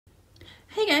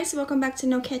Hey guys, welcome back to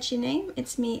Nocatchyname.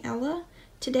 It's me, Ella.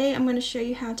 Today I'm going to show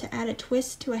you how to add a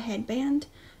twist to a headband.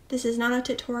 This is not a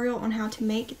tutorial on how to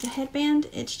make the headband,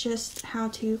 it's just how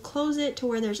to close it to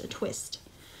where there's a twist.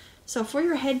 So for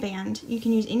your headband, you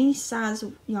can use any size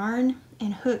yarn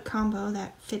and hook combo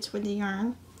that fits with the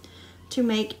yarn to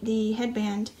make the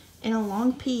headband in a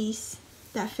long piece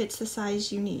that fits the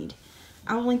size you need.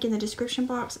 I will link in the description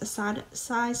box a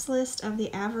size list of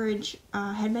the average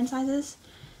headband sizes,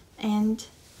 and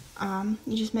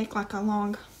you just make like a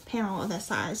long panel of that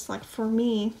size. Like for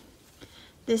me,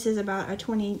 this is about a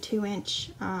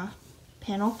 22-inch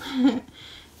panel.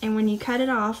 And when you cut it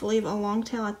off, leave a long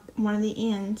tail at one of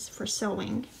the ends for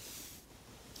sewing.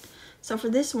 So for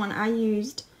this one, I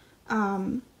used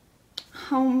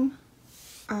hometown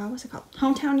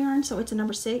yarn, so it's a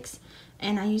number 6,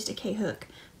 and I used a K-hook.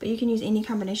 But you can use any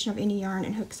combination of any yarn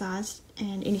and hook size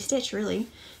and any stitch really.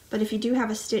 But if you do have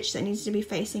a stitch that needs to be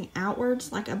facing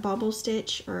outwards, like a bubble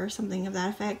stitch or something of that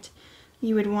effect,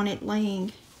 you would want it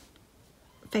laying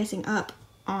facing up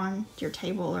on your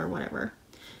table or whatever.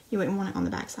 You wouldn't want it on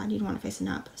the back side, you'd want it facing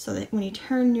up, so that when you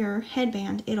turn your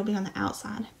headband, it'll be on the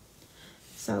outside.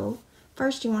 So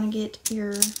first you want to get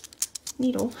your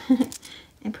needle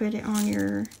and put it on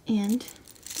your end.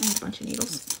 I have a bunch of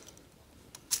needles.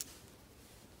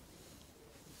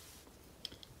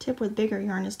 Tip with bigger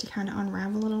yarn is to kind of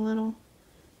unravel it a little.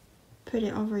 Put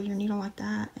it over your needle like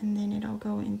that, and then it'll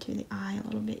go into the eye a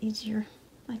little bit easier,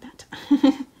 like that.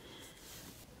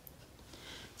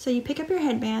 So you pick up your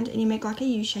headband and you make like a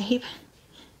U shape,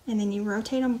 and then you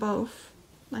rotate them both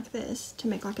like this to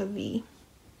make like a V.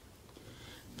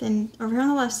 Then over here on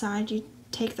the left side, you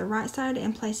take the right side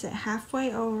and place it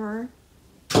halfway over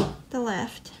the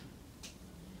left,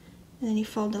 and then you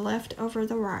fold the left over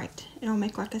the right. It'll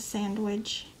make like a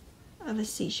sandwich of a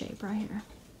C shape right here.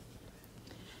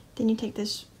 Then you take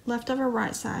this leftover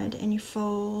right side and you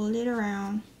fold it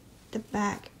around the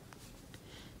back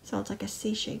so it's like a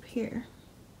C shape here.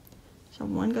 So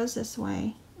one goes this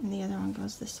way and the other one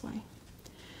goes this way.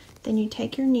 Then you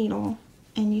take your needle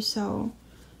and you sew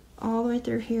all the way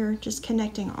through here, just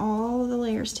connecting all the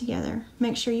layers together.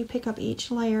 Make sure you pick up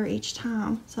each layer each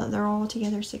time so that they're all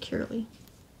together securely.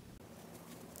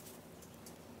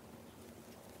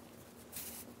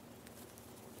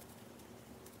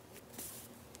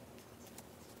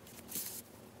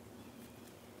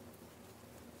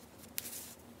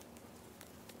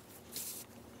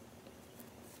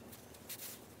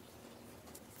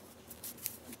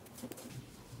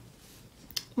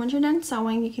 Once you're done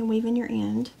sewing, you can weave in your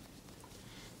end,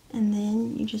 and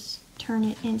then you just turn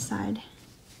it inside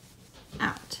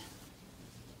out.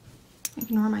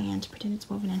 Ignore my hand, pretend it's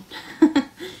woven in.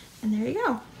 And there you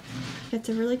go. It's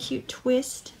a really cute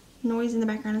twist. Noise in the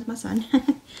background is my son.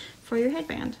 For your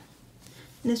headband.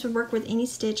 And this would work with any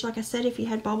stitch. Like I said, if you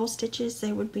had bubble stitches,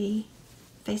 they would be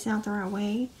facing out the right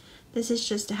way. This is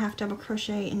just a half double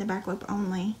crochet in the back loop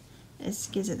only. It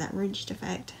gives it that ridged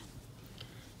effect.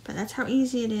 But that's how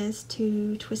easy it is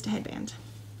to twist a headband.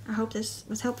 I hope this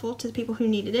was helpful to the people who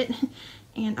needed it,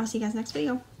 and I'll see you guys next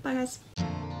video. Bye guys.